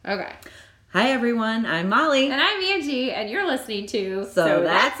Okay. Hi everyone, I'm Molly. And I'm Angie, and you're listening to So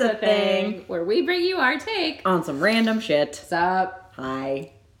That's a Thing, where we bring you our take on some random shit. What's up?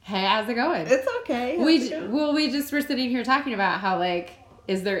 Hi. Hey, how's it going? It's okay. We just were sitting here talking about how, like,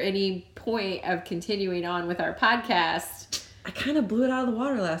 is there any point of continuing on with our podcast? I kind of blew it out of the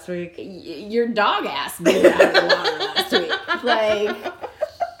water last week. Your dog ass blew it out of the water last week. Like,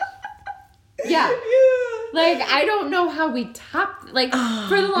 yeah. Like, I don't know how we topped, like,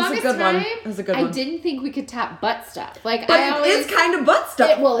 for the longest time, That's a good one. I didn't think we could top butt stuff. Like, But it's kind of butt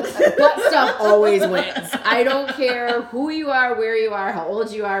stuff. Butt stuff always wins. I don't care who you are, where you are, how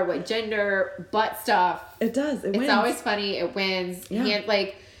old you are, what gender, butt stuff. It does. It wins. It's always funny. It wins. Yeah.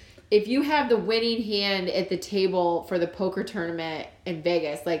 Like, if you have the winning hand at the table for the poker tournament in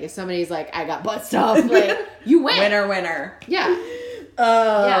Vegas, like, if somebody's like, I got butt stuff, like, you win. Winner. Yeah.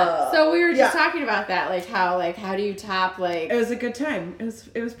 Yeah. So we were just talking about that, like how do you top, like... It was a good time. It was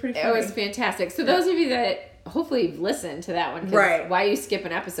pretty funny. It was fantastic. So those of you that hopefully listened to that one, right? Why are you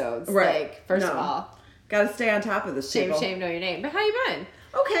skipping episodes? Right. Like, first of all, gotta stay on top of this. Shame, know your name. But how you been?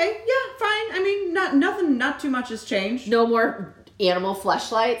 Okay. Yeah. Fine. I mean, not too much has changed. No more animal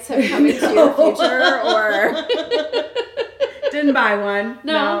fleshlights have come into your future, or didn't buy one.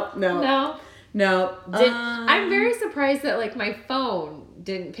 No. I'm very surprised that, like, my phone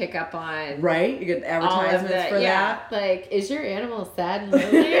didn't pick up on. Right? You get advertisements for that. Like, is your animal sad and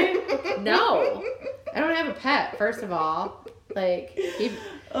lonely? No. I don't have a pet, first of all. Like, even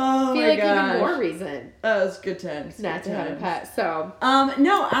more reason. Oh, it's good times. Not to have a pet. So.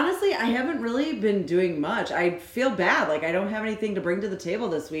 No, honestly, I haven't really been doing much. I feel bad. Like, I don't have anything to bring to the table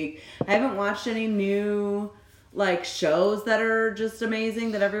this week. I haven't watched any new, like, shows that are just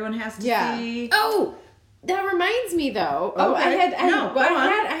amazing that everyone has to see. Oh, that reminds me, though. Okay.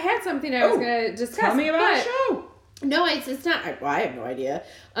 I had something I was going to discuss. Tell me about the show. No, it's not. Well, I have no idea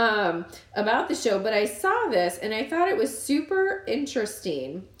about the show, but I saw this and I thought it was super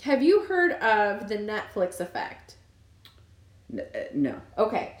interesting. Have you heard of the Netflix effect? No.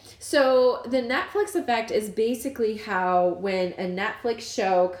 Okay. So the Netflix effect is basically how when a Netflix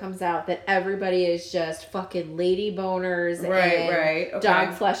show comes out that everybody is just fucking lady boners and okay. dog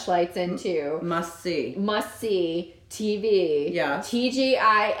fleshlights into. Must see TV. Yeah.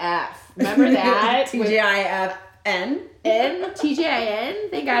 TGIF. Remember that? TGIFN? TGIN?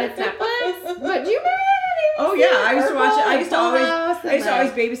 Thank God it's Netflix. But do you remember that? Oh yeah, I used to watch it. I used to always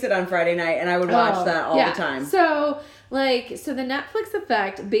babysit on Friday night, and I would watch that all the time. So the Netflix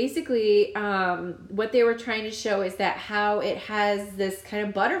effect, basically, what they were trying to show is that how it has this kind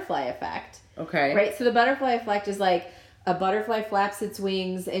of butterfly effect. Okay. Right? So the butterfly effect is like a butterfly flaps its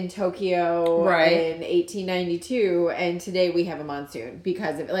wings in Tokyo in 1892, and today we have a monsoon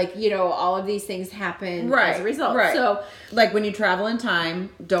because of, like, you know, all of these things happen as a result. Right. So, like, when you travel in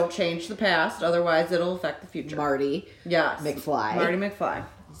time, don't change the past, otherwise it'll affect the future. Marty. Yes. McFly. Marty McFly.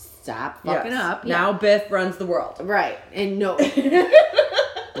 Stop fucking up. Yeah. Now Biff runs the world. Right. And no.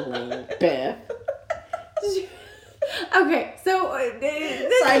 Biff. Okay, so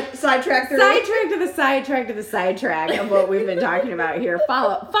sidetrack to the sidetrack of what we've been talking about here.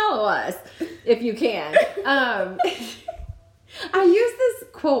 Follow us if you can. I use this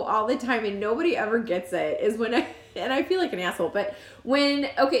quote all the time and nobody ever gets it. Is when I feel like an asshole, but when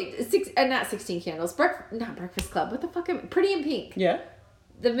not 16 Candles, not Breakfast Club. What the fuck? Pretty in Pink. Yeah.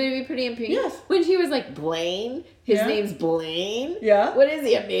 The movie Pretty in Pink? Yes. When she was like, Blaine? His name's Blaine? Yeah. What is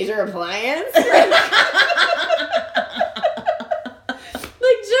he, a major appliance?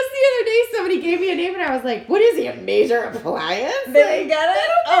 Like, just the other day, somebody gave me a name and I was like, what is he, a major appliance? They get it?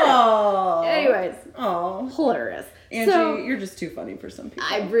 Oh. Anyways. Oh. Hilarious. Angie, you're just too funny for some people.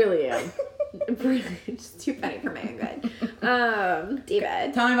 I really am. Really, just too funny for my own good.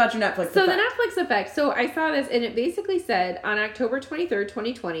 David. Tell me about your Netflix effect. So the Netflix effect. So I saw this and it basically said on October 23rd,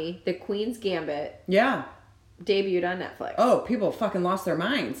 2020, The Queen's Gambit debuted on Netflix. Oh, people fucking lost their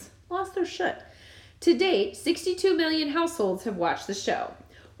minds. Lost their shit. To date, 62 million households have watched the show.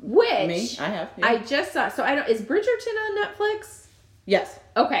 Which me, I have. Yeah. I just saw. So I don't. Is Bridgerton on Netflix? Yes.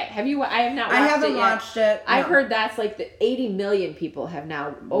 Okay. Have you? I have not. Watched I haven't it yet. watched it. No. I've heard that's like the 80 million people have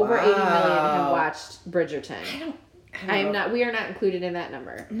now. Over 80 million have watched Bridgerton. I am not. We are not included in that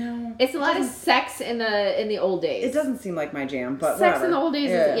number. No. It's a lot of sex in the old days. It doesn't seem like my jam, but sex whatever. in the old days.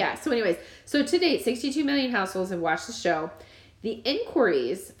 Yeah. So anyways, so to date, 62 million households have watched the show. The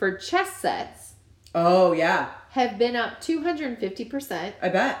inquiries for chess sets. Oh yeah. Have been up 250%. I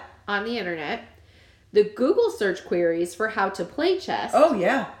bet. On the internet. The Google search queries for how to play chess. Oh,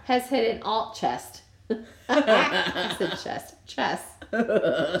 yeah. Has hit an alt chest. I said chest. Chess. Get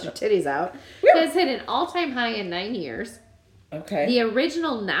your titties out. Has hit an all-time high in 9 years. Okay. The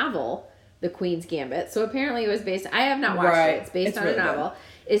original novel, The Queen's Gambit, so apparently it was based, I have not watched it, it's based on really a novel,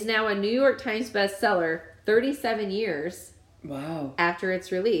 is now a New York Times bestseller 37 years Wow. after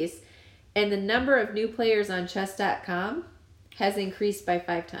its release. And the number of new players on chess.com has increased by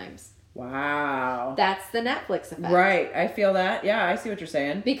 5 times. Wow. That's the Netflix effect. Right. I feel that. Yeah, I see what you're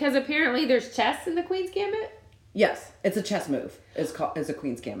saying. Because apparently there's chess in The Queen's Gambit? Yes. It's a chess move. It's a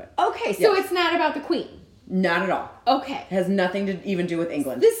Queen's Gambit. Okay, so Yes. it's not about the Queen. Not at all. Okay. It has nothing to even do with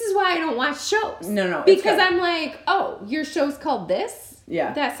England. This is why I don't watch shows. No, it's Because good. I'm like, oh, your show's called this?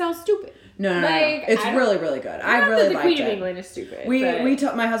 Yeah. That sounds stupid. No. Like, It's I don't- really, really good. I Not really that the liked Queen it. of England is stupid.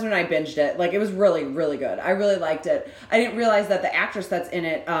 but- My husband and I binged it. Like, it was really, really good. I really liked it. I didn't realize that the actress that's in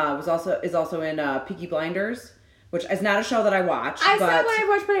it is also in Peaky Blinders, which is not a show that I watch. I but saw when I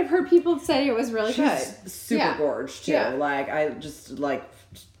watched, but I've heard people say it was really good. she's super Yeah. gorge too. Yeah. Like, I just like,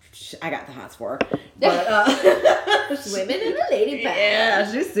 I got the hots for her. But Women in the lady pad.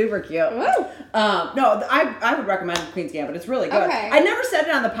 yeah, she's super cute. Woo. No, I would recommend Queen's Gambit. It's really good. Okay. I never said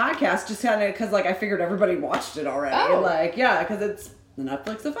it on the podcast, just kind of because like I figured everybody watched it already. Oh. Like, yeah, because it's the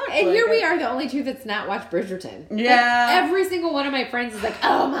Netflix effect. And like, here we are, the only two that's not watched Bridgerton. Yeah. Like, every single one of my friends is like,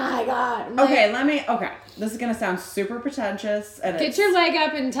 oh my God. I'm like, Okay, this is gonna sound super pretentious, and get your leg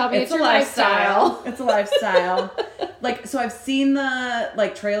up and tell me it's a your lifestyle. It's a lifestyle. Like, so I've seen the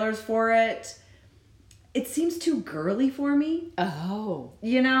like trailers for it. It seems too girly for me. Oh.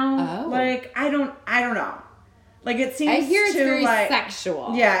 You know, Oh. like I don't know. Like it seems. I hear it's too, very like,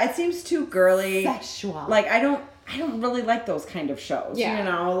 sexual. Yeah, it seems too girly. Sexual. Like I don't really like those kind of shows. Yeah. You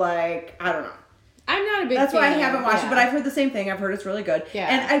know, like I don't know. I'm not a big That's why I fan of- haven't watched it, yeah. but I've heard the same thing. I've heard it's really good. Yeah.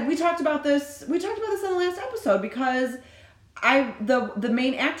 And we talked about this. We talked about this on the last episode because the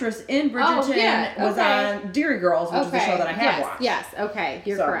main actress in Bridgerton was okay. on Deary Girls, which is the show that I have watched. Yes, okay,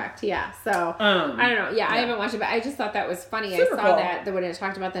 you're So, correct. Yeah, so I I don't know. Yeah, I yeah. haven't watched it, but I just thought that was funny. Super I saw cool. that when it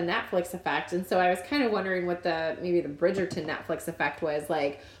talked about the Netflix effect, and so I was kind of wondering what maybe the Bridgerton Netflix effect was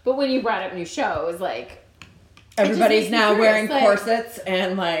like. But when you brought up new shows, like Everybody's makes me now curious, wearing like- corsets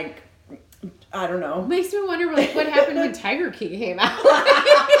and like I don't know. makes me wonder like what happened when Tiger King came out.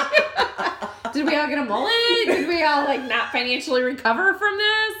 Did we all get a mullet? Did we all like not financially recover from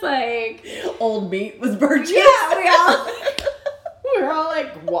this? Like, Old meat was purchased. yeah, we're all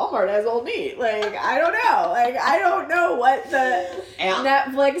like, Walmart has old meat. Like, I don't know. Like, I don't know what the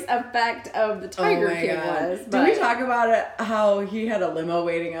Netflix effect of the Tiger King was. Did But we talk about it? How he had a limo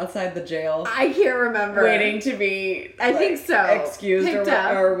waiting outside the jail, I can't remember. waiting to be. I think like, so. Excused Picked or,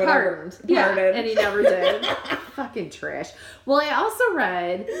 up, or whatever. pardoned. Yeah, Pardoned. and he never did. Fucking trash. Well, I also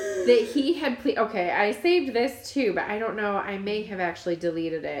read that he had okay, I saved this too, but I don't know. I may have actually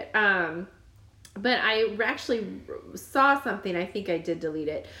deleted it. But I actually saw something, I think I did delete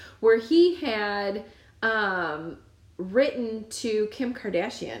it, where he had written to Kim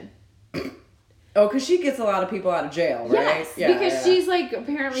Kardashian. Oh, because she gets a lot of people out of jail, right? Yes, because she's like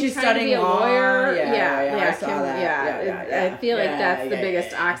apparently She's trying to be a studying law. lawyer. Yeah, I saw Kim, that. Yeah. I feel like that's the Yeah,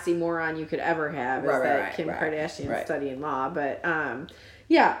 biggest yeah. oxymoron you could ever have is Right, that Kim right. Kardashian's studying law. But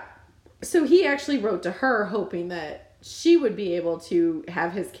yeah, so he actually wrote to her hoping that she would be able to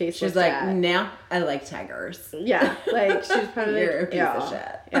have his case. She's looked like, at. no, I like tigers. Yeah, like she's probably You're a like, piece yeah, of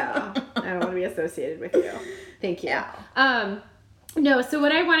shit. yeah, I don't want to be associated with you. Thank you. Yeah. No, so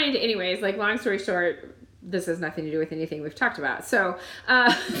what I wanted, anyways, like long story short, this has nothing to do with anything we've talked about. So,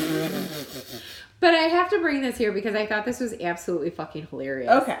 but I have to bring this here because I thought this was absolutely fucking hilarious.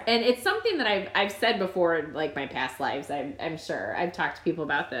 Okay. And it's something that I've said before in like my past lives. I'm sure I've talked to people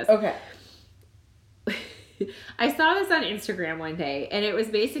about this. Okay. I saw this on Instagram one day, and it was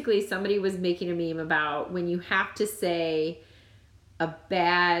basically somebody was making a meme about when you have to say a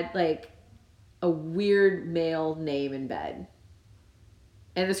bad, like a weird male name in bed.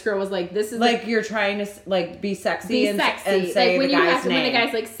 And this girl was like, "This is Like you're trying to like be sexy, and say like when the you guy's have to, name. when the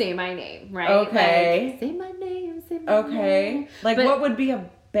guy's like, say my name, right? Okay. Like, say my name, say my Okay. name. Like But- what would be a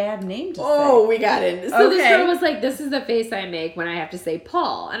bad name to Oh, say? we got it. So this Okay. girl was like, "This is the face I make when I have to say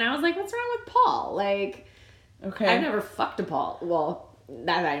Paul," and I was like, "What's wrong with Paul?" Like, Okay. I've never fucked a Paul. Well,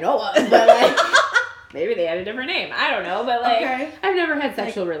 not that I know of, but like, maybe they had a different name. I don't know, but like, Okay. I've never had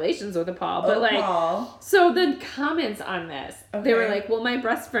sexual relations with a Paul. But like, Paul. so the comments on this, they were Okay. like, "Well, my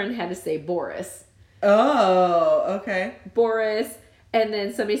best friend had to say Boris, Oh, okay. Boris," and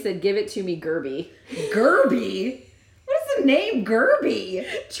then somebody said, "Give it to me, Gerby." Gerby? What is the name Gerby?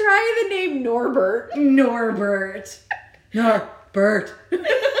 Try the name Norbert. Norbert. Norbert.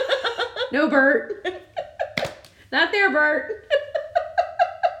 No, Bert. Not there, Bert.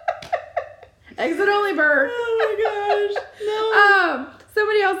 Exit only, Bert. Oh my gosh. No.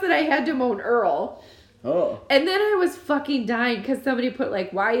 Somebody else that I had to moan Earl. Oh. And then I was fucking dying because somebody put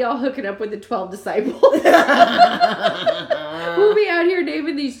like, why are y'all hooking up with the 12 disciples? We'll be out here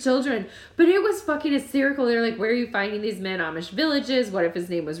naming these children. But it was fucking hysterical. They're like, where are you finding these men? Amish villages? What if his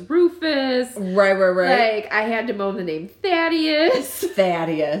name was Rufus? Right. Like, I had to moan the name Thaddeus.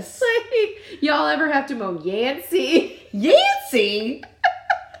 Thaddeus. Like, y'all ever have to moan Yancey? Yancey?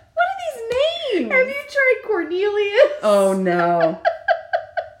 What are these names? Have you tried Cornelius? Oh, no.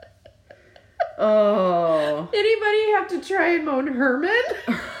 Oh. Anybody have to try and moan Herman?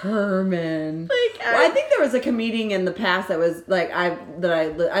 Herman. Like, Well, I think there was a comedian in the past that was like I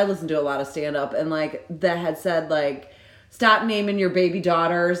listened to a lot of stand up and like that had said like stop naming your baby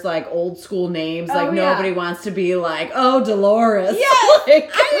daughters like old school names like nobody wants to be like Dolores. Yes.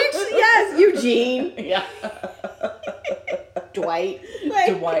 Like, Yes, Eugene. Yeah. Dwight.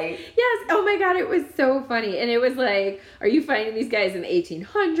 Dwight. Yes. Oh my God, it was so funny. And it was like, are you finding these guys in the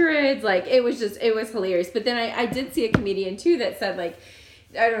 1800s? Like, it was hilarious. But then I did see a comedian too that said like,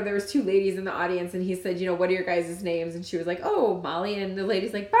 I don't know, there was two ladies in the audience and he said, you know, what are your guys' names? And she was like, oh, Molly. And the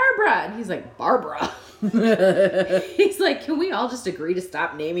lady's like, Barbara. And he's like, Barbara. He's like, can we all just agree to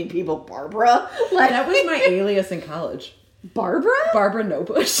stop naming people Barbara? Like, That was my alias in college. Barbara? Barbara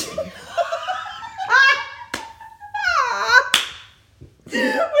Nobush. When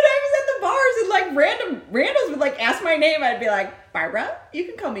I was at the bars and like randos would like ask my name, I'd be like, Barbara, you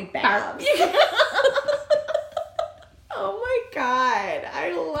can call me Babs. Oh my God,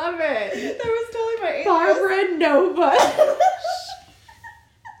 I love it. That was totally my alias. Barbara Nova.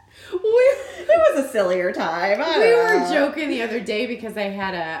 It was a sillier time. We were joking the other day because I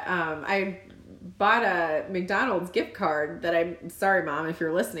had I bought a McDonald's gift card that I'm sorry, Mom, if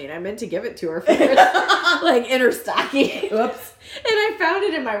you're listening. I meant to give it to her for like in her stocking. Oops. And I found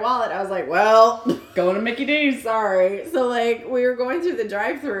it in my wallet. I was like, well, Going to Mickey D's. sorry. So like we were going through the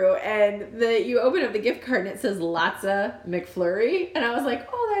drive-thru and you open up the gift card and it says Lotsa McFlurry. And I was like,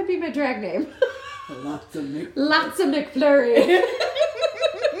 oh, that'd be my drag name. Lots of McFlurry. Lotsa McFlurry.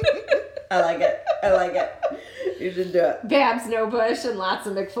 I like it. You should do it. Babs No Bush and Lotsa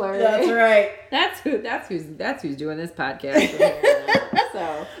McFlurry. That's right. That's who's doing this podcast. From here on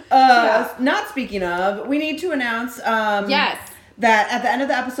out. So Not speaking of, we need to announce yes. that at the end of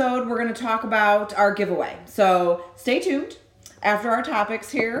the episode, we're going to talk about our giveaway. So stay tuned after our topics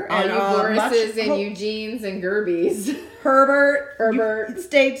here. All and you Boris's and Eugenes and Gerbies. Herbert.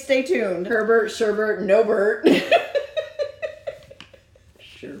 Stay tuned. Herbert, Sherbert, Nobert.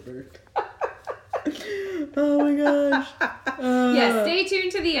 Sherbert. Oh my gosh. Yeah, stay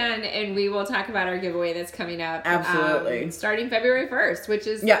tuned to the end and we will talk about our giveaway that's coming up. Absolutely. Starting February 1st, which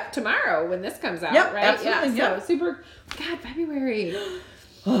is tomorrow when this comes out, Yep, right? absolutely, Yeah, so super, God, February.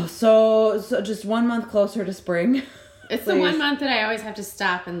 Oh, so just 1 month closer to spring. It's the 1 month that I always have to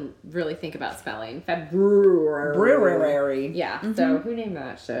stop and really think about spelling. February. Brewery. Yeah, so who named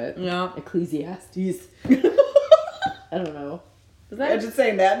that shit? Yeah. Ecclesiastes. I don't know. Was that just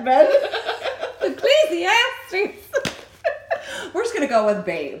saying that in bed. Ecclesiastes? We're just going to go with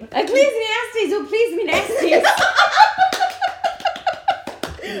Babe. Ecclesiastes who please me nasties.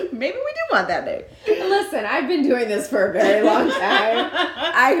 Maybe we do want that name. Listen, I've been doing this for a very long time.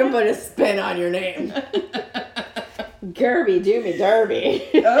 I can put a spin on your name. Gerby, do me derby.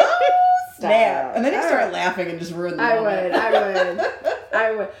 Oh, snap. And then you All start right. laughing and just ruin the I moment.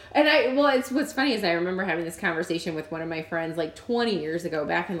 would. And it's what's funny is I remember having this conversation with one of my friends like 20 years ago,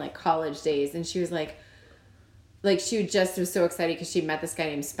 back in like college days, and she was like she just was so excited because she met this guy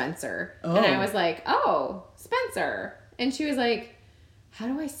named Spencer. Oh. And I was like, oh, Spencer. And she was like, how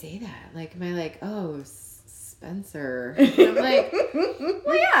do I say that? Like, am I like, oh, Spencer? And I'm like,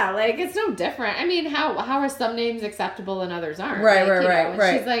 well, yeah, like it's no different. I mean, how are some names acceptable and others aren't? Right, like,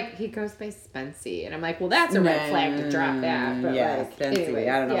 right. She's like, he goes by Spency, and I'm like, well, that's a red flag to drop that. But yeah, like, Spency. anyways,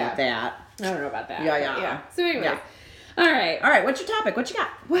 I don't know about that. I don't know about that. Yeah. But yeah. So anyway, Yeah. all right. What's your topic? What you got?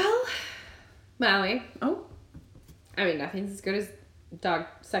 Well, Molly. Oh. I mean, nothing's as good as dog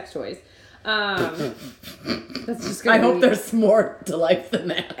sex toys. That's just I gonna hope be there's more to life than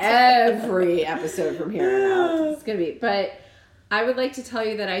that. every episode from here on out. It's gonna be. But I would like to tell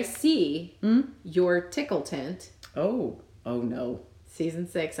you that I see your tickle tint. Oh no. Season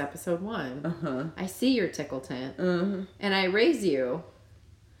 6, episode 1. Uh-huh. I see your tickle tint, Uh-huh. and I raise you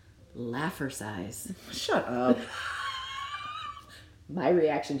laugher size. Shut up. My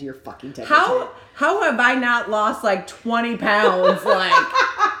reaction to your fucking tickle tint. How have I not lost like 20 pounds? Like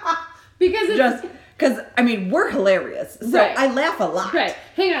Because it's just because I mean we're hilarious, so Right. I laugh a lot. right.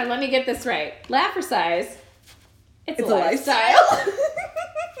 Hang on, let me get this right. Laugher size. It's a lifestyle. lifestyle.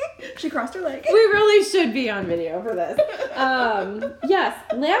 She crossed her leg. We really should be on video for this. Yes,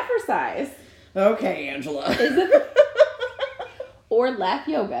 laugher size. Okay, Angela. Or laugh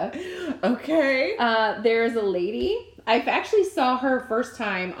yoga. Okay. There's a lady. I've actually saw her first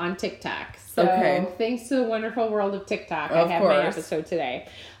time on TikTok. So thanks to the wonderful world of TikTok, I have my episode today.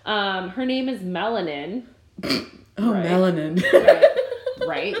 Her name is Melanin. Melanin.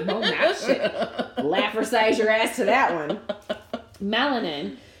 Right? Oh, that shit. Laughercise your ass to that one.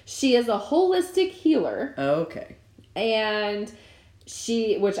 Melanin. She is a holistic healer. Okay. And it's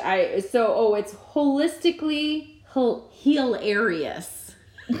holistically hilarious.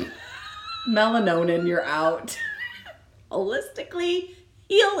 Melanonin, you're out. Holistically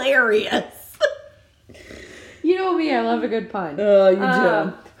hilarious. You know me, I love a good pun. Oh, you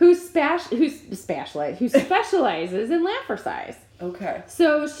do. Who specializes in laughercise. Okay.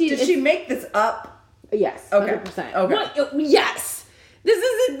 So Did she make this up? Yes. Okay. 100%. Okay. What? Yes. This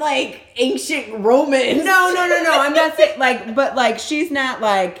isn't like ancient Roman. No. I'm not saying but she's not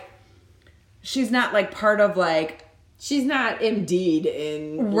like part of like. She's not MD'd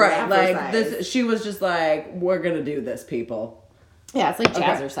in right. Like laughercise. this, she was just like, we're gonna do this, people. Yeah, it's like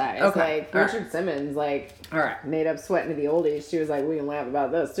jazzercise. Okay. Like Richard Simmons, like made up Sweating to the Oldies. She was like, we can laugh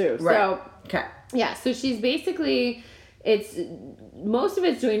about this too. Right. So okay. Yeah, so she's basically most of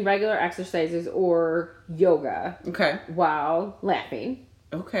it's doing regular exercises or yoga. Okay. While laughing.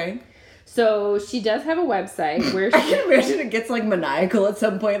 Okay. So she does have a website where I can imagine it gets like maniacal at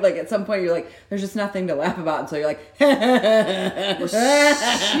some point. Like at some point you're like, there's just nothing to laugh about, and so you're like,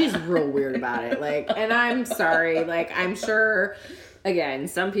 she's real weird about it. Like, and I'm sorry. Like, I'm sure. Again,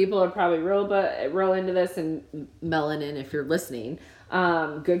 some people are probably real into this, and Melanin, if you're listening,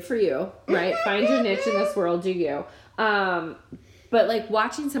 good for you, right? Find your niche in this world, do you? But like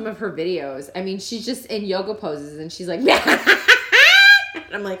watching some of her videos, I mean, she's just in yoga poses, and she's like, and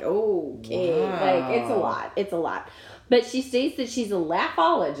I'm like, okay, wow. Like it's a lot. But she states that she's a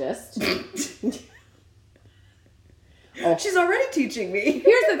laughologist. Oh. She's already teaching me.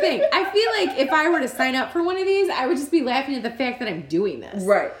 Here's the thing. I feel like if I were to sign up for one of these, I would just be laughing at the fact that I'm doing this.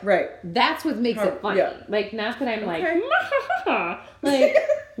 Right. That's what makes it funny. Yeah. Like, not that I'm like,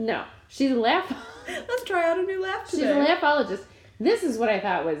 no. She's a laugh. Let's try out a new laugh today. She's a laughologist. This is what I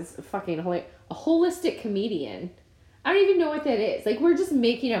thought was fucking hilarious. A holistic comedian. I don't even know what that is. Like, we're just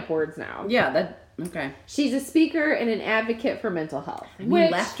making up words now. Yeah, okay. She's a speaker and an advocate for mental health. I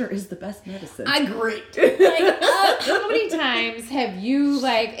mean, laughter is the best medicine. I agree. Like, how many times have you,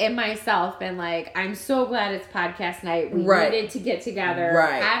 like, and myself been like, I'm so glad it's podcast night. We needed to get together,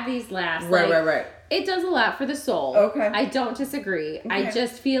 have these laughs. Right. It does a lot for the soul. Okay. I don't disagree. Okay. I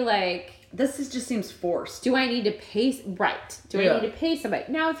just feel like... just seems forced. Do I need to pay... Right. Do I need to pay somebody?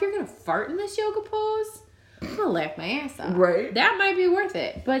 Now, if you're going to fart in this yoga pose... I'm gonna laugh my ass off. Right. That might be worth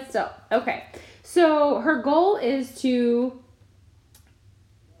it. But still. Okay. So her goal is to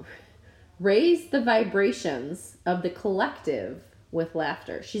raise the vibrations of the collective with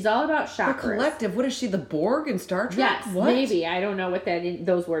laughter. She's all about chakras. The collective? What is she, the Borg in Star Trek? Yes. What? Maybe. I don't know what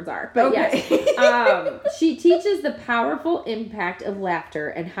those words are. But yes. She teaches the powerful impact of laughter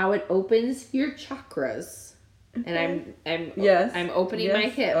and how it opens your chakras. And I'm opening my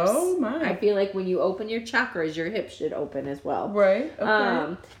hips. Oh my! I feel like when you open your chakras, your hips should open as well. Right.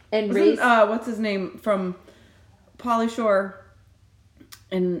 Okay. And raise. What's his name from Pauly Shore?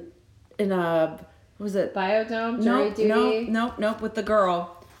 What was it? Biodome. Jury Duty. Nope. With the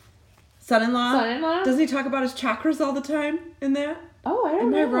girl, son-in-law. Doesn't he talk about his chakras all the time in that? Oh, I don't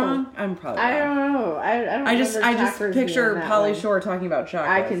know. Am I wrong? I'm probably wrong. I don't know. I just picture Pauly Shore talking about chakras.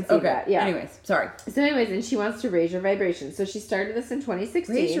 I can see that. Yeah. Anyways, sorry. And she wants to raise your vibrations. So she started this in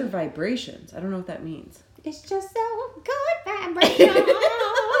 2016. Raise your vibrations. I don't know what that means. It's just so good vibration.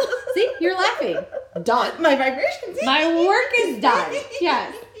 See, you're laughing. Done. My vibrations. My work is done.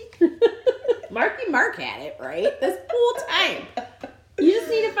 Yes. Mark had it right this whole time. You just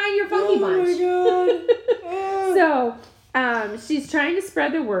need to find your funky bunch. Oh my god. She's trying to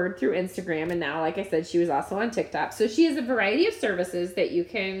spread the word through Instagram, and now, like I said, she was also on TikTok. So she has a variety of services that you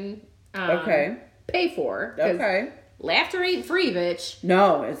can pay for. Okay. Laughter ain't free, bitch.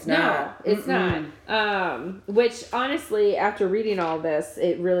 No, it's not. No, it's not. Which, honestly, after reading all this,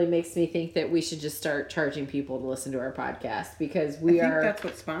 it really makes me think that we should just start charging people to listen to our podcast, because I think that's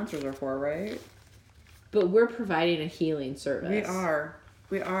what sponsors are for, right? But we're providing a healing service. We are.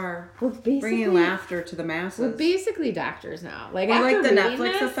 We're bringing laughter to the masses. We're basically doctors now. Like, we're after like the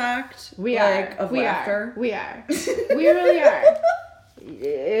Netflix effect. We laughter. We are. We really are.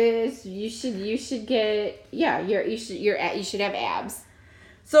 You should get. Yeah, you should have abs.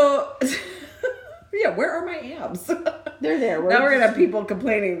 So, Yeah, where are my abs? They're there. Now we're going to have people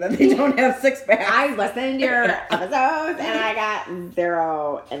complaining that they don't have six packs. I listened to your episodes and I got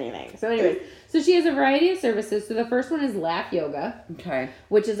zero anything. So anyways, so she has a variety of services. So the first one is Laugh Yoga. Okay.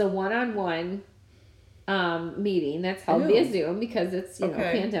 Which is a one-on-one meeting that's held via Zoom because it's, you know,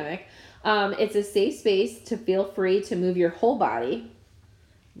 pandemic. It's a safe space to feel free to move your whole body.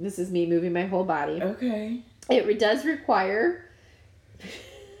 This is me moving my whole body. Okay. It does require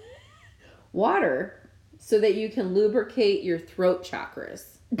water so that you can lubricate your throat chakras.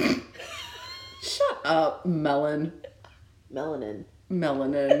 Shut up, Melanin.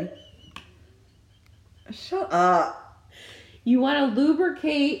 Shut up. You want to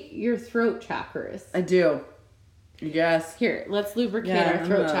lubricate your throat chakras. I do. Yes. Here, let's lubricate our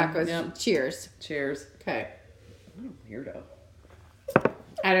throat chakras. Yep. Cheers. Cheers. Okay. What a weirdo.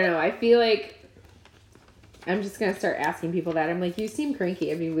 I don't know. I feel like I'm just going to start asking people that. I'm like, you seem cranky.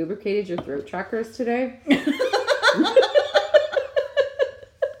 Have you lubricated your throat chakras today?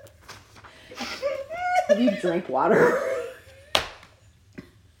 Have you drank water?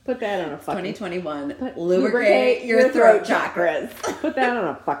 Put that on a fucking... 2021. Lubricate your throat chakras. Put that on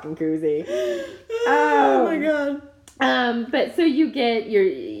a fucking koozie. Oh my God. But so you get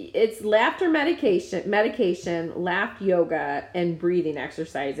it's laughter medication, laugh yoga, and breathing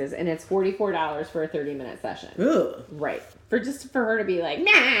exercises, and it's $44 for a 30-minute session. Ugh. Right. For her to be like,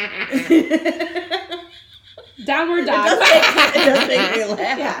 nah. Downward dog. It does make me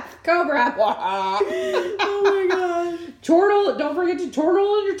laugh. Yeah. Cobra. Oh my God. Chortle. Don't forget to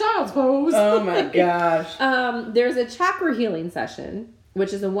chortle in your child's pose. Oh my gosh. There's a chakra healing session,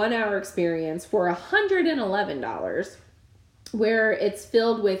 which is a 1-hour experience for $111, where it's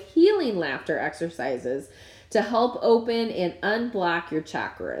filled with healing laughter exercises to help open and unblock your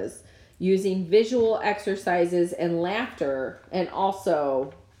chakras using visual exercises and laughter, and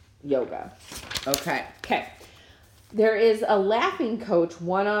also yoga. Okay. There is a laughing coach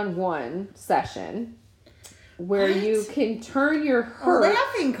one-on-one session where you can turn your hurt. A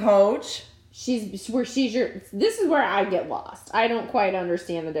laughing coach? This is where I get lost. I don't quite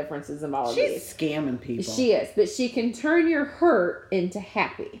understand the differences in all of these. She's scamming people. She is, but she can turn your hurt into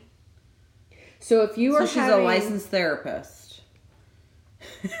happy. So if you are she's a licensed therapist.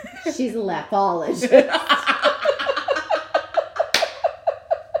 She's a laphologist.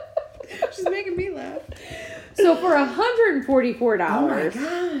 She's making me laugh. So for $144, oh my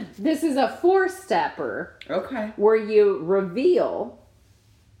God, this is a 4-stepper. Okay. Where you reveal,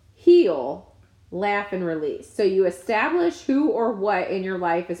 heal, laugh, and release. So you establish who or what in your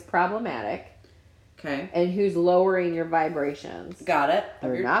life is problematic. Okay. And who's lowering your vibrations. Got it.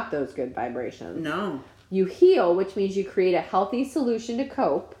 They're not those good vibrations. No. You heal, which means you create a healthy solution to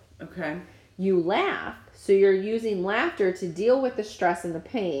cope. Okay. You laugh, so you're using laughter to deal with the stress and the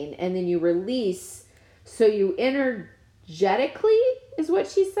pain. And then you release, so you energetically, is what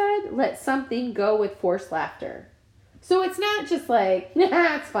she said, let something go with forced laughter. So it's not just like,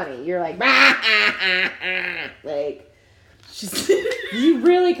 it's funny. You're like, like, she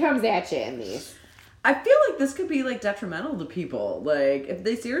really comes at you in these. I feel like this could be like detrimental to people. Like if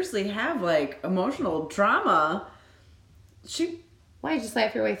they seriously have like emotional trauma, why just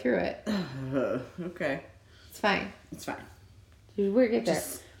laugh your way through it? Okay. It's fine. It's fine. We'll get there.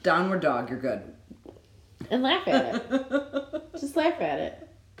 Just downward dog, you're good. And laugh at it. Just laugh at it.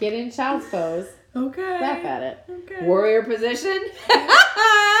 Get in child's pose. Okay. Laugh at it. Okay. Warrior position.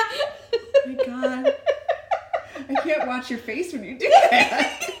 Oh my God. I can't watch your face when you do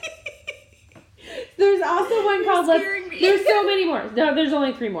that. There's also one called me. There's so many more. No, there's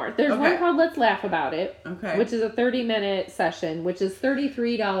only 3 more. There's Okay. one called Let's Laugh About It. Okay. Which is a 30-minute session, which is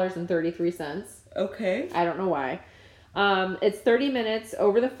 $33.33. Okay. I don't know why. It's 30 minutes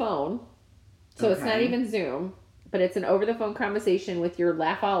over the phone. So it's not Okay. even Zoom, but it's an over-the-phone conversation with your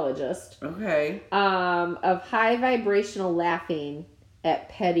laughologist. Okay. Of high vibrational laughing at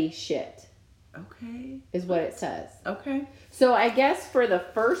petty shit. Okay. Is what it says. Okay. So I guess for the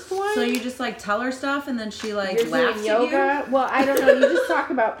first one, So you just like tell her stuff and then she like you're laughs doing yoga. at you? Well, I don't know. You just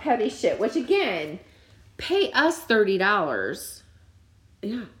talk about petty shit, which again, pay us $30.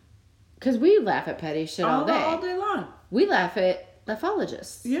 Yeah. Because we laugh at petty shit all day. All day long. We laugh at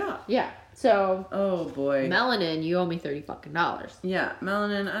laphologists. Yeah. Yeah. So, Oh boy. Melanin, you owe me $30 fucking. Yeah,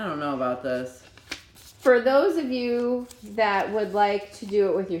 Melanin, I don't know about this. For those of you that would like to do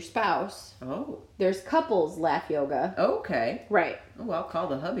it with your spouse, there's couples laugh yoga. Okay. Right. Oh, I'll call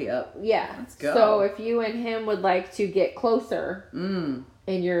the hubby up. Yeah. Let's go. So if you and him would like to get closer Mm.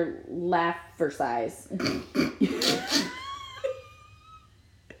 in your laugh for size,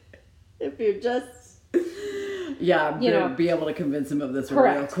 if you're just Yeah, I'm You gonna know. be able to convince him of this real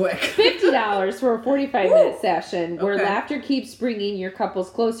Correct. quick. $50 for a 45-minute session where Okay. laughter keeps bringing your couples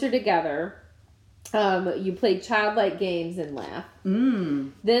closer together. You play childlike games and laugh.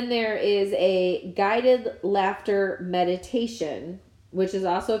 Mm. Then there is a guided laughter meditation, which is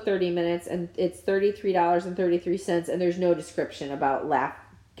also 30 minutes, and it's $33.33, and there's no description about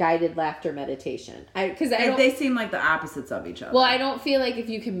guided laughter meditation. Because I don't. They seem like the opposites of each other. Well, I don't feel like if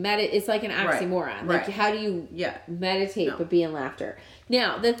you can meditate, it's like an oxymoron. Like, Right. how do you meditate but be in laughter?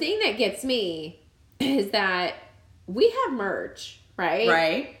 Now, the thing that gets me is that we have merch, right?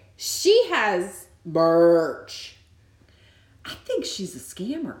 Right. She has merch. I think she's a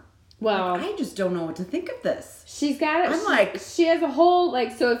scammer. Well, Like, I just don't know what to think of this. she's got it. I'm like- she has a whole,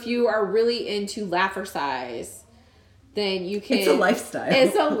 like, so if you are really into laugher size, then you can. It's a lifestyle.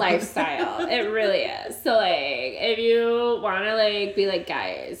 It's a lifestyle. It really is. So, like, if you want to, like, be like,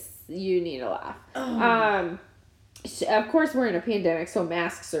 guys, you need to laugh. Oh. Of course, we're in a pandemic, so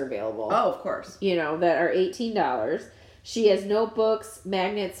masks are available. Oh, of course. You know, that are $18. She has notebooks,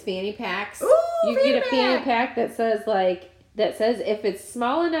 magnets, fanny packs. Ooh, You can get a fanny pack that says, if it's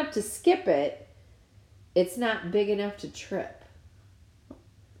small enough to skip it, it's not big enough to trip.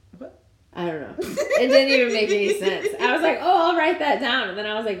 What? I don't know. It didn't even make any sense. I was like, oh, I'll write that down. And then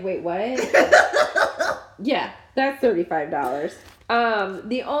I was like, wait, what? Yeah, that's $35.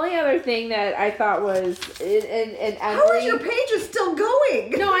 The only other thing that I thought was, How is your page is still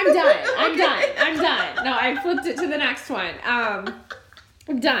going? No, I'm done. I'm done. No, I flipped it to the next one. I'm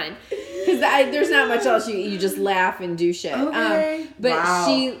done. Because there's not much else. You just laugh and do shit. Okay. But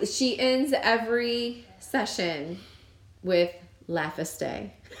Wow. she ends every session with laugh a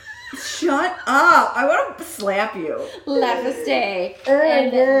stay. Shut up. I want to slap you. Laugh a stay. Oh,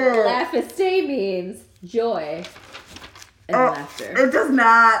 And no. laugh a stay means joy and laughter. It does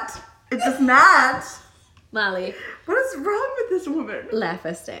not. It does not. Molly, What is wrong with this woman? laugh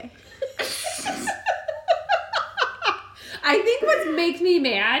a stay. I think what makes me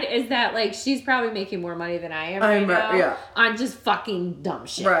mad is that, like, she's probably making more money than I am right now yeah. on just fucking dumb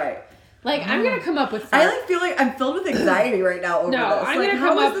shit. Right. Like, I'm gonna come up with. I feel like I'm filled with anxiety right now over No, this. I'm Like, gonna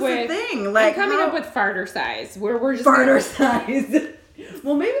how come is up this with. a thing? I'm Like, coming how- up with farter size, where we're just farter size.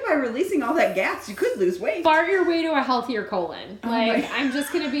 Well, maybe by releasing all that gas, you could lose weight. fart your way to a healthier colon. Oh Like, my- I'm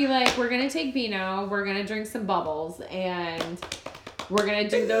just gonna be like, we're gonna take Beano, we're gonna drink some bubbles, and we're gonna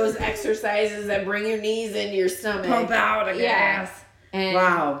do those exercises that bring your knees into your stomach. Pump out a Yeah. gas. And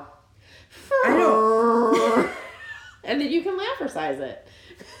Wow. I don't. and then you can laughercise it.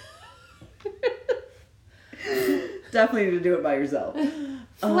 Definitely need to do it by yourself.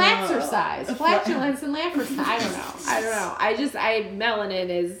 Flattercise, flatulence, and laughercise. I don't know. Melanin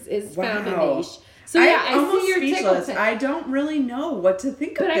is found in Wow. niche. So yeah, I almost see your speechless. tickle I don't really know what to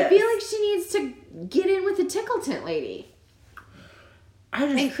think but of I this. feel like she needs to get in with the tickle tent lady I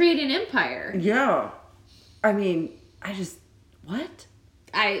and just, create an empire. yeah. I mean, what?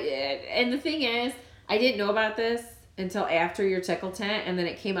 And the thing is, I didn't know about this until after your tickle tent, and then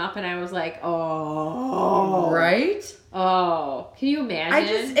it came up, and I was like, oh, Right? oh. Can you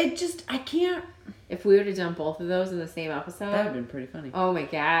imagine? I can't. If we would have done both of those in the same episode. That would have been pretty funny. Oh my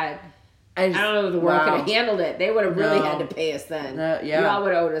god. I I don't know if the world could have handled it. They would have really No. had to pay us then. Yeah. Y'all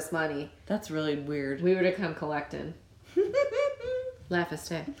would have owed us money. That's really weird. We would have come collecting. Laugh a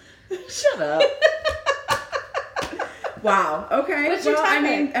stay. Shut up. Wow. Okay. What's your well, I topic?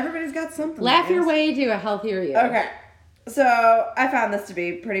 mean, everybody's got something. Laugh I your guess. way to a healthier you. Okay. So I found this to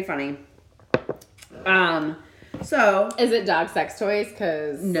be pretty funny. So Is it dog sex toys?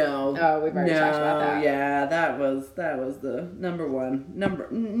 Because no. Oh, we've already talked about that. Yeah, that was the number one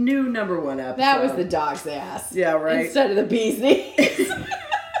episode. that was the dog's ass. Yeah, right. Instead of the bee's knees.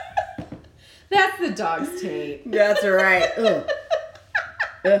 That's the dog's taint. That's right. Ugh.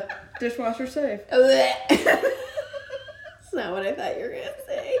 Dishwasher safe. That's not what I thought you were going to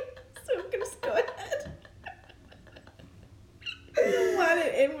say. So I'm going to just go ahead. I don't want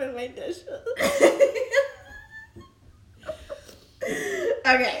it in with my dishes.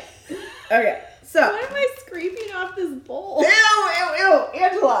 Okay. So. Why am I scraping off this bowl? Ew,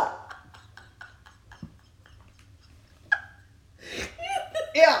 Angela.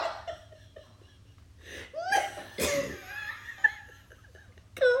 Yeah.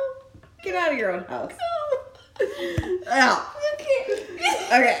 Go. Get out of your own house. Go. Yeah.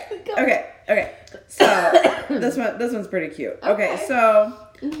 Okay. So this one's pretty cute. Okay, Okay. so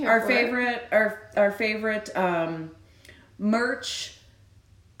I'm here our for it. favorite merch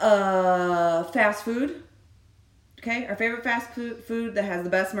fast food. Okay, our favorite fast food that has the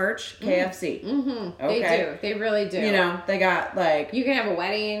best merch, KFC. Mm-hmm. Okay. They do. They really do. You know, they got like you can have a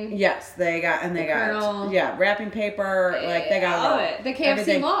wedding. yes, they got Colonel. wrapping paper. Like they got all it. The KFC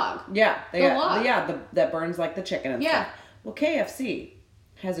everything. log. Yeah, they The got log. that burns like the chicken and Yeah. stuff. Well, KFC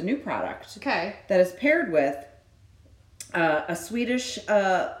has a new product Okay. that is paired with a Swedish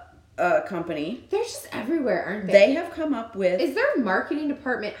company. They're just everywhere, aren't they? They have come up with Is their marketing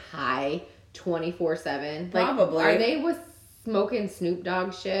department high 24/7? Like, Probably. Are they with smoking Snoop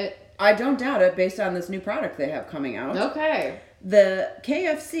Dogg shit? I don't doubt it based on this new product they have coming out. Okay. The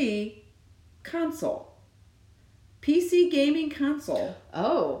KFC console. PC gaming console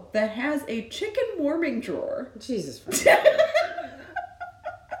Oh. that has a chicken warming drawer. Jesus.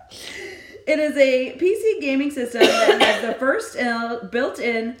 It is a PC gaming system that has the first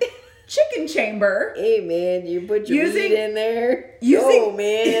built-in chicken chamber. Hey, man, you put your Using- meat in there? using- Oh,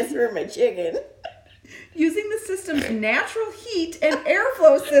 man, that's for my chicken. Using the system's natural heat and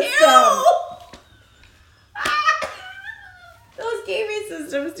airflow system. Those gaming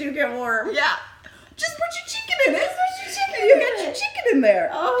systems do get warm. Yeah. Just put your chicken in it. You got your chicken in there.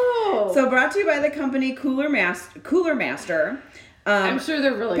 Oh. So brought to you by the company Cooler Master. I'm sure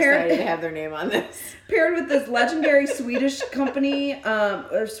they're really paired- excited to have their name on this. Paired with this legendary Swedish company,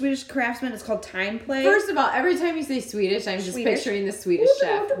 or Swedish craftsman, it's called Time Play. First of all, every time you say Swedish, I'm just Swedish. picturing the Swedish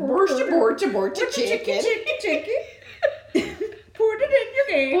chef. Borsta chicken. chicken. Put it in your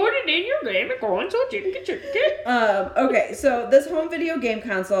game. Put it in your game and go on so chicken. Okay, so this home video game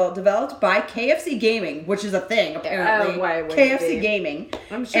console developed by KFC Gaming, which is a thing apparently. Why would KFC it be? Gaming.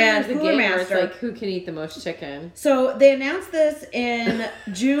 I'm sure and there's a Cooler game where it's Master. like, who can eat the most chicken? So they announced this in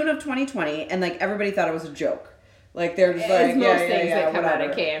June of 2020, and like everybody thought it was a joke. Like they're just like, As most things that come out of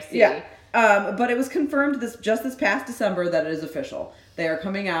whatever. KFC. Yeah. But it was confirmed this past December that it is official. They are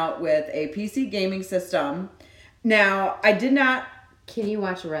coming out with a PC gaming system. Now, I did not. Can you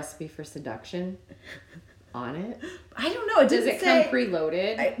watch a recipe for seduction on it? I don't know. It Does doesn't it come say.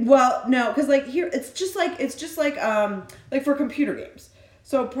 preloaded? Well, no, because like here, it's just like for computer games.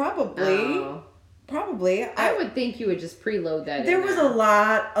 So probably. I would think you would just preload that. There in was there.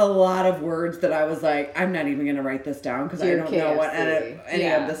 a lot of words that I was like, I'm not even gonna write this down because I Dear don't know what KFC. any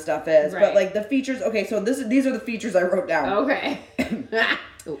Yeah. of this stuff is. Right. But like the features. Okay, so these are the features I wrote down. Okay.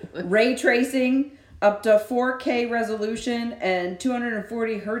 Ray tracing, up to 4K resolution, and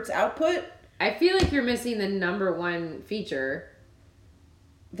 240 hertz output. I feel like you're missing the number one feature.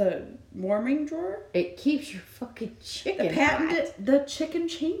 The warming drawer. It keeps your fucking chicken The patented hot. the chicken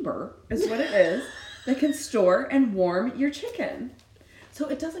chamber is what it is. That can store and warm your chicken. So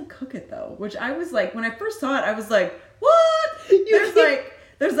it doesn't cook it though, which I was like, when I first saw it, I was like, what? There's like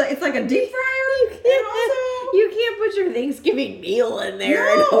it's like a deep fryer. And also, You can't put your Thanksgiving meal in there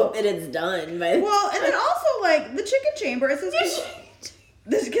and No. hope that it's done. But well, and then also like the chicken chamber. It says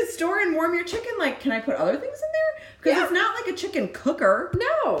this can store and warm your chicken. Like, can I put other things in there? Because Yeah. it's not like a chicken cooker.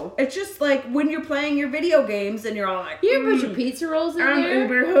 no. It's just like when you're playing your video games and you're all like, You can put your pizza rolls in I'm there.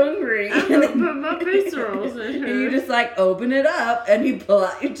 uber hungry. I'm gonna put my pizza rolls in And here. you just like open it up and you pull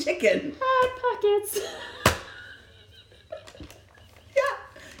out your chicken. Hot pockets. Yeah.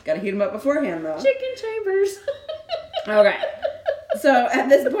 Gotta heat them up beforehand though. Chicken chambers. Okay. So at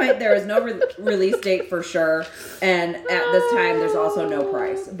this point, there is no release date for sure. And at this time, there's also no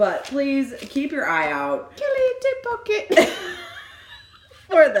price. But please keep your eye out Caliente pocket.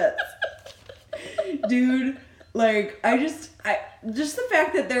 for this. Dude, like, just the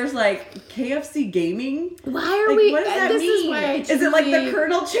fact that there's like KFC gaming. Why are Like, we? what does that this mean? is why I Is it like the truly-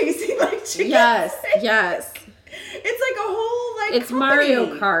 Colonel chasing like chickens? Yes, yes. It's like a whole like It's company.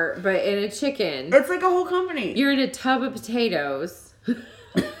 Mario Kart, but in a chicken. It's like a whole company. You're in a tub of potatoes,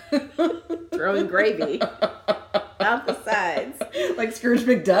 throwing gravy out the sides. Like Scrooge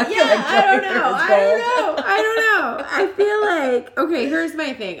McDuck. Yeah, like, I don't Johnny know. Depp's I don't know. I feel like, okay, here's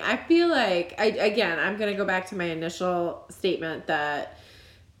my thing. I feel like, I'm going to go back to my initial statement that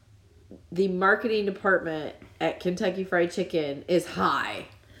the marketing department at Kentucky Fried Chicken is high.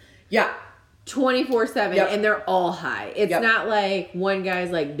 Yeah. 24/7, Yep. and they're all high. It's Yep. not like one guy's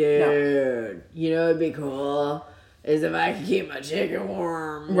like, dude, you know what'd be cool is if I could keep my chicken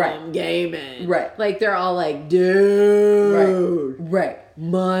warm Right. while I'm gaming. Right. Like, they're all like, dude, Right.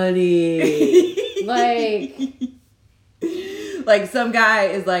 money. Like, Like some guy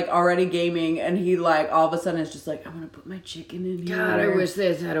is like already gaming and he like all of a sudden is just like, I'm gonna put my chicken in here. God, I wish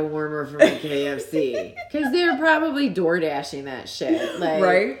this had a warmer for my KFC. Because they're probably door dashing that shit. Like,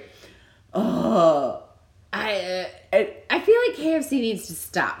 Right? Oh. I feel like KFC needs to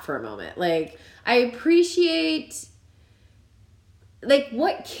stop for a moment. Like, I appreciate like,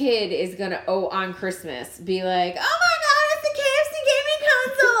 what kid is gonna, on Christmas, be like, oh my god, it's the KFC gaming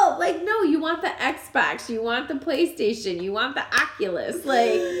console? Like, no, you want the Xbox, you want the PlayStation, you want the Oculus.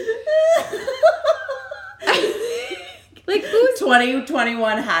 Like, like who's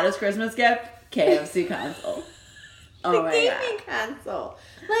 2021 hottest Christmas gift? KFC console. Oh the my gaming god. console?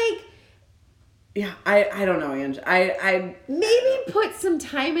 Like, Yeah, I don't know, Ange. I maybe put some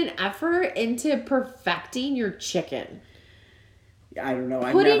time and effort into perfecting your chicken. I don't know.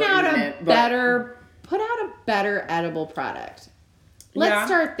 I've Putting never out eaten a it, but- put out a better edible product. Let's Yeah.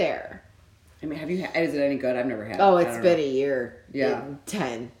 start there. I mean, is it any good? I've never had it. Oh, I it's don't been know. a year. Yeah.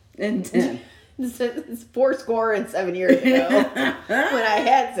 10. And 10. It's 4 years ago when I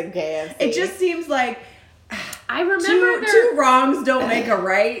had some KFC. It just seems like I remember two wrongs don't make a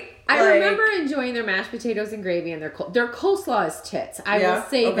right. I remember enjoying their mashed potatoes and gravy and their coleslaw is tits. I will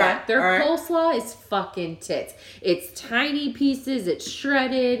say okay, that. Their all right. coleslaw is fucking tits. It's tiny pieces. It's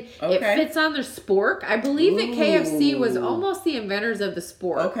shredded. Okay. It fits on their spork. I believe that KFC was Ooh. almost the inventors of the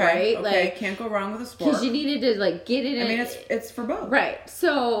spork, Okay. right? Okay. Like, Can't go wrong with a sport. because you needed to like get it in. I mean, it's for both. Right.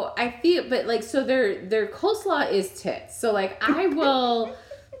 So I feel, but like, so their coleslaw is tits. So like, I will,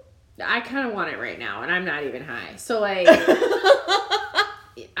 I kind of want it right now, and I'm not even high. So like,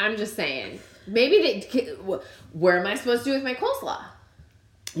 I'm just saying, maybe where am I supposed to do with my coleslaw?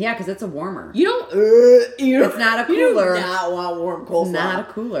 Yeah, because it's a warmer. You don't. It's not a cooler. You do not want warm It's coleslaw. not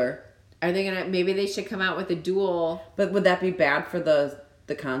a cooler. Are they gonna? Maybe they should come out with a dual. But would that be bad for the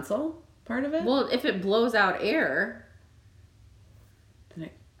console part of it? Well, if it blows out air. Then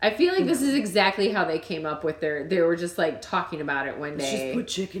I feel like this is exactly how they came up with their. They were just like talking about it one let's day. just put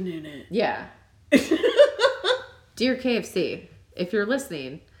chicken in it. Yeah. Dear KFC, if you're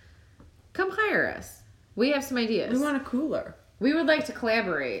listening, come hire us. We have some ideas. We want a cooler. We would like to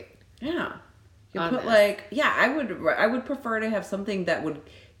collaborate. Yeah. You On put this. I would prefer to have something that would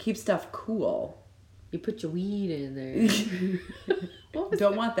keep stuff cool. You put your weed in there. What was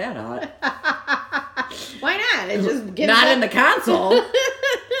Don't want that hot. Why not? It just gives Not up- in the console.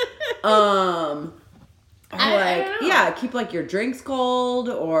 I don't know. yeah, keep like your drinks cold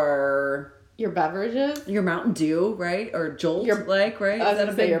or your beverages. your Mountain Dew, right? Or Jolt, Your- right? I was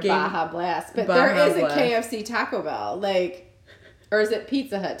gonna say your Baja Blast, but there Baja is a Blast. KFC Taco Bell, like, or is it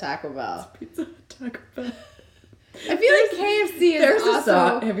Pizza Hut Taco Bell? Pizza Taco Bell. I feel like KFC is There's also. a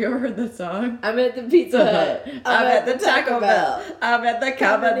song. Have you ever heard that song? I'm at the Pizza Hut. I'm at the Taco Bell. I'm at the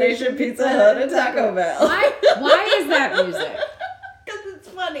combination Pizza Hut and Taco Bell. Why is that music? Because it's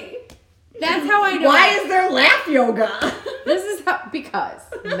funny. That's how I know. Why is there laugh yoga? This is how, because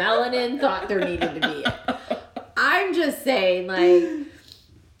melanin thought there needed to be it. I'm just saying, like,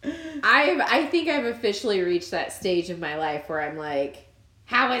 I think I've officially reached that stage of my life where I'm like,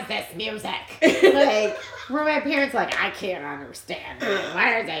 how is this music? Like, where my parents are like, I can't understand it. What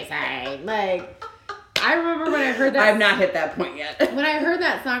are they saying? Like, I remember when I heard that. I've not hit that point yet. When I heard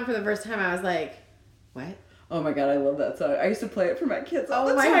that song for the first time, I was like, what? Oh my god, I love that song. I used to play it for my kids all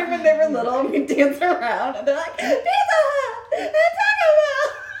the my time when they were little, and we'd dance around, and they're like, Pizza Hut and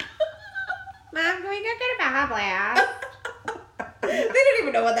Taco Mom, can we go get a Baja Blast? Bell. They didn't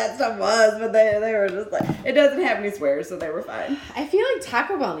even know what that stuff was, but they were just like, it doesn't have any swears, so they were fine. I feel like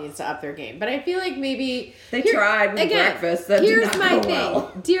Taco Bell needs to up their game, but I feel like maybe They tried with breakfast. That here's did not my go thing,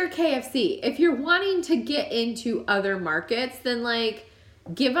 well. dear KFC. If you're wanting to get into other markets, then like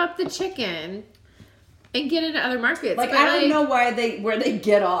give up the chicken and get into other markets. Like, But, I don't know where they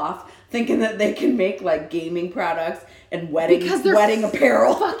get off thinking that they can make like gaming products and wedding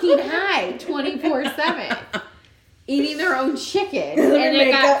apparel. fucking high 24/7. Eating their own chicken, Let me and it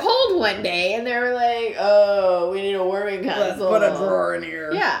make got up- cold one day, and they were like, "Oh, we need a warming Let's console." put a drawer in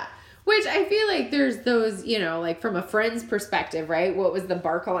here. Yeah. Which I feel like there's those, you know, like from a friend's perspective, right? What was the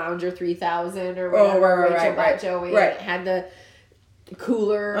Barcalounger 3000 or whatever? Rachel right. Joey Right. It had the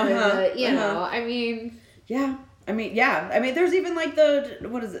cooler, and the, you know, I mean, Yeah. I mean, there's even like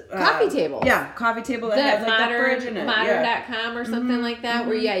what is it? Coffee table. Yeah, coffee table that that has like that fridge in it. Yeah. modern.com or something like that,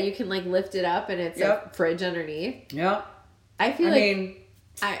 where, yeah, you can like lift it up and it's a fridge underneath. Yep. I feel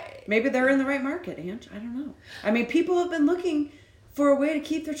Maybe they're in the right market, Ange. I don't know. I mean, people have been looking for a way to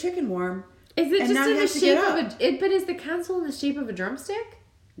keep their chicken warm. is it and just not in the have to shape get of up. but is the console in the shape of a drumstick?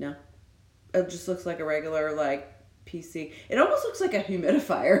 No. It just looks like a regular, like, PC. It almost looks like a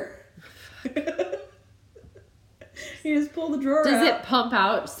humidifier. You just pull the drawer Does out. it pump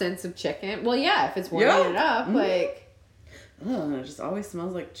out scents of chicken? Well, yeah, if it's warming it up, like. Oh, it just always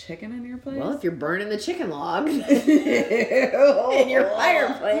smells like chicken in your place. Well, if you're burning the chicken log in in your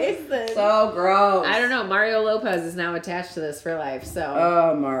fireplace, then So gross. I don't know. Mario Lopez is now attached to this for life. So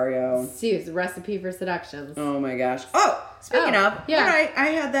Oh, Mario. see, it's a recipe for seductions. Oh my gosh. Oh, speaking of, yeah. all right, I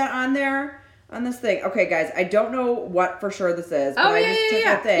had that on there on this thing. Okay, guys, I don't know what for sure this is, but I just took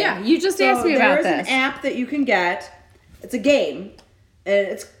the thing. Yeah, you just asked me about this. There's an app that you can get. It's a game, and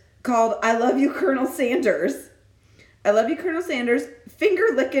it's called I Love You, Colonel Sanders. I Love You, Colonel Sanders. Finger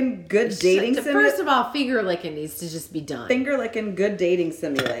licking good dating simulator. First of all, finger licking needs to just be done. Finger licking good dating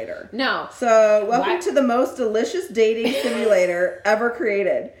simulator. No. So, welcome to the most delicious dating simulator ever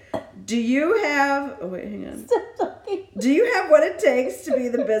created. Do you have... Oh, wait, hang on. Do you have what it takes to be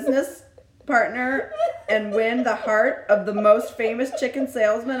the business partner and win the heart of the most famous chicken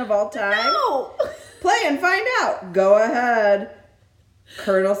salesman of all time? No. Play and find out. Go ahead.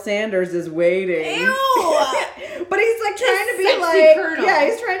 Colonel Sanders is waiting. Ew. But he's like trying to be Sexy like... Colonel. Yeah,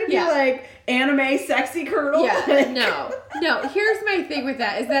 he's trying to be like anime sexy Colonel. Yeah, no. Here's my thing with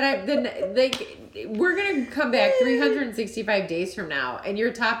that is that we're gonna come back 365 days from now, and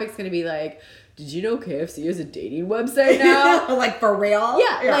your topic's gonna be like, did you know KFC is a dating website now? Like for real?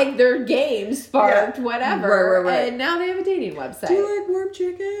 Yeah, like their game sparked whatever, Right. and now they have a dating website. Do you like warm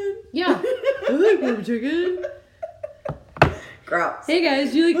chicken? Yeah, I like warm chicken. Gross. Hey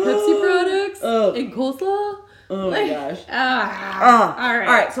guys, do you like Pepsi products and coleslaw? Oh my gosh. All right. All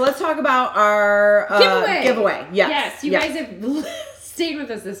right, so let's talk about our giveaway. Yes, you guys have stayed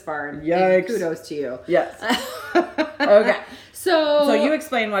with us this far. And kudos to you. Yes. Okay. So you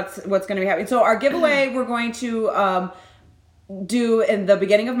explain what's going to be happening. So our giveaway we're going to do in the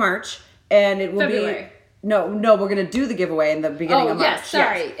beginning of March, and it will February. be No, we're going to do the giveaway in the beginning of March. Yes,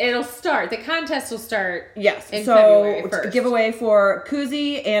 sorry. It'll start. The contest will start in so February 1st. Giveaway for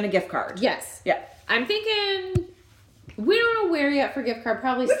koozie and a gift card. Yes. Yeah. I'm thinking we don't know where yet for gift card.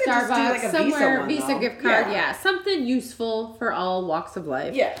 Probably We could just do, Starbucks, like, a somewhere. Visa one, though. gift card. Yeah. Something useful for all walks of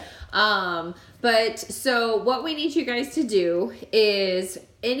life. Yeah. But so what we need you guys to do is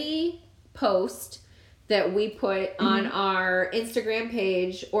any post that we put on our Instagram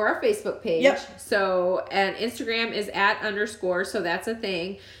page or our Facebook page. Yep. So, and Instagram is @_, so that's a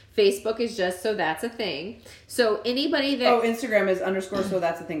thing. Facebook is just so that's a thing. So anybody that Instagram is _ so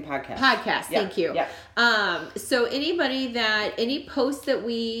that's a thing podcast. Thank you. Yeah. So any post that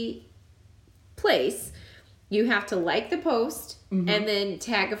we place, you have to like the post and then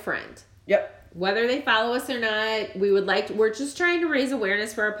tag a friend. Yep. Whether they follow us or not, we're just trying to raise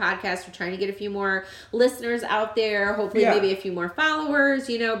awareness for our podcast. We're trying to get a few more listeners out there, hopefully maybe a few more followers,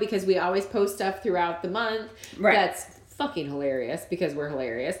 because we always post stuff throughout the month. Right. That's fucking hilarious because we're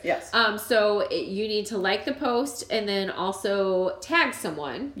hilarious. Yes. So you need to like the post and then also tag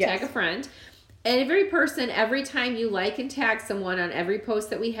someone, tag a friend. And every time you like and tag someone on every post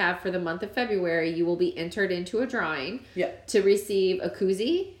that we have for the month of February, you will be entered into a drawing to receive a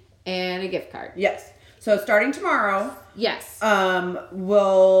koozie and a gift card. Yes. So starting tomorrow. Yes.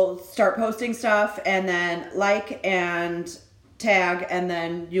 We'll start posting stuff and then like and tag and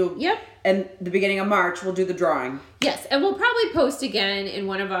then and the beginning of March we'll do the drawing. Yes, and we'll probably post again in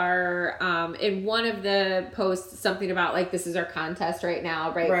one of our in one of the posts something about like this is our contest right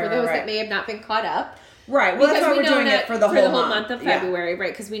now, right? For those that may have not been caught up. Right. Well, that's why we're doing it for the whole month of February,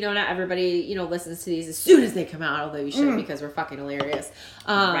 right? Because we know not everybody, listens to these as soon as they come out, although you should because we're fucking hilarious.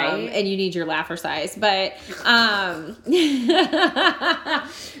 Right. And you need your laugher size. But,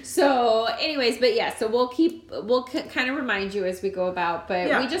 so anyways, but yeah, so we'll kind of remind you as we go about,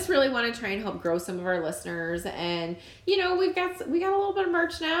 but we just really want to try and help grow some of our listeners. And, we got a little bit of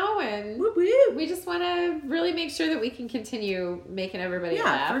merch now and we just want to really make sure that we can continue making everybody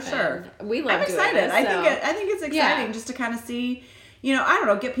laugh. Yeah, for sure. We love I'm excited. doing this, I think it's exciting just to kind of see, I don't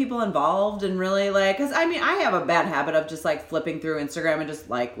know, get people involved and really because I have a bad habit of just like flipping through Instagram and just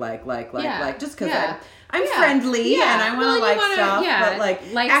like, just because I'm friendly and I want to like stuff, but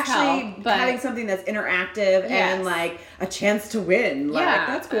like actually having something that's interactive and like a chance to win,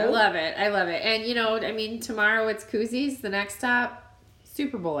 that's cool. I love it. And tomorrow it's koozies. The next stop,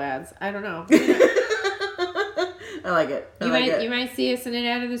 Super Bowl ads. I don't know. I like it. You might see us in an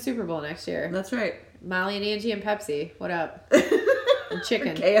ad in the Super Bowl next year. That's right. Molly and Angie and Pepsi. What up? And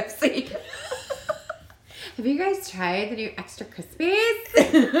chicken. KFC. Have you guys tried the new Extra Crispies?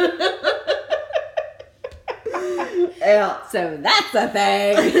 Yeah. So that's a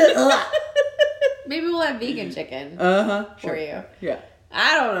thing. Maybe we'll have vegan chicken. For you. Yeah.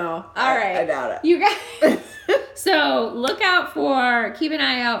 I don't know. All right. I doubt it. You guys. So keep an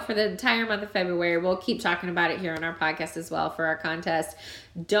eye out for the entire month of February. We'll keep talking about it here on our podcast as well for our contest.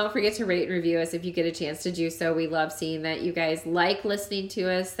 Don't forget to rate and review us if you get a chance to do so. We love seeing that you guys like listening to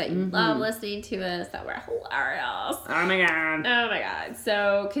us, that you love listening to us, that we're hilarious. Oh my God.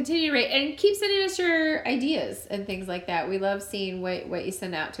 So continue to rate and keep sending us your ideas and things like that. We love seeing what you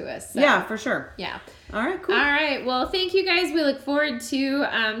send out to us. So, yeah, for sure. Yeah. All right, cool. All right. Well, thank you guys. We look forward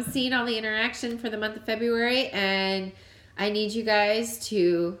to seeing all the interaction for the month of February. And I need you guys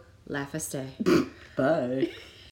to laugh a stay. Bye.